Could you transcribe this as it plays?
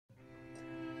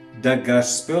The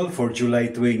Gospel for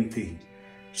July 20,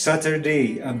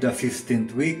 Saturday of the 15th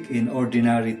week in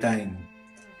Ordinary Time.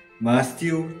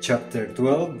 Matthew chapter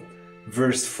 12,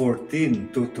 verse 14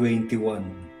 to 21.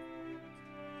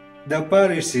 The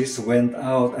Pharisees went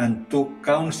out and took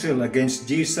counsel against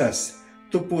Jesus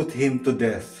to put him to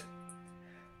death.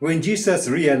 When Jesus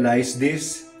realized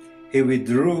this, he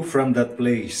withdrew from that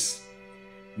place.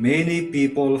 Many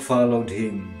people followed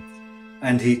him,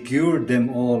 and he cured them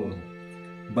all.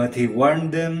 But he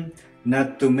warned them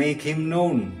not to make him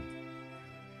known.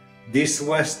 This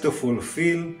was to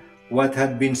fulfill what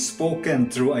had been spoken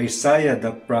through Isaiah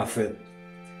the prophet.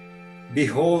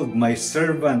 Behold my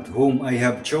servant whom I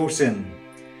have chosen,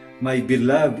 my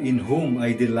beloved in whom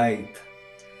I delight.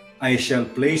 I shall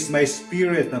place my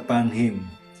spirit upon him,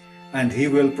 and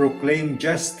he will proclaim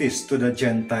justice to the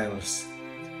Gentiles.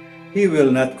 He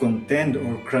will not contend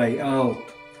or cry out,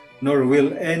 nor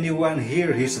will anyone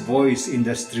hear his voice in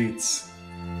the streets.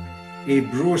 A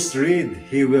bruised reed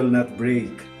he will not break,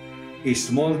 a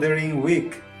smoldering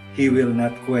wick he will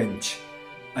not quench,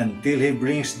 until he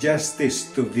brings justice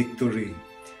to victory,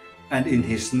 and in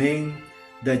his name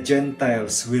the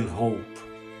Gentiles will hope.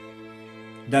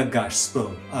 The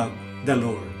Gospel of the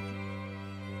Lord.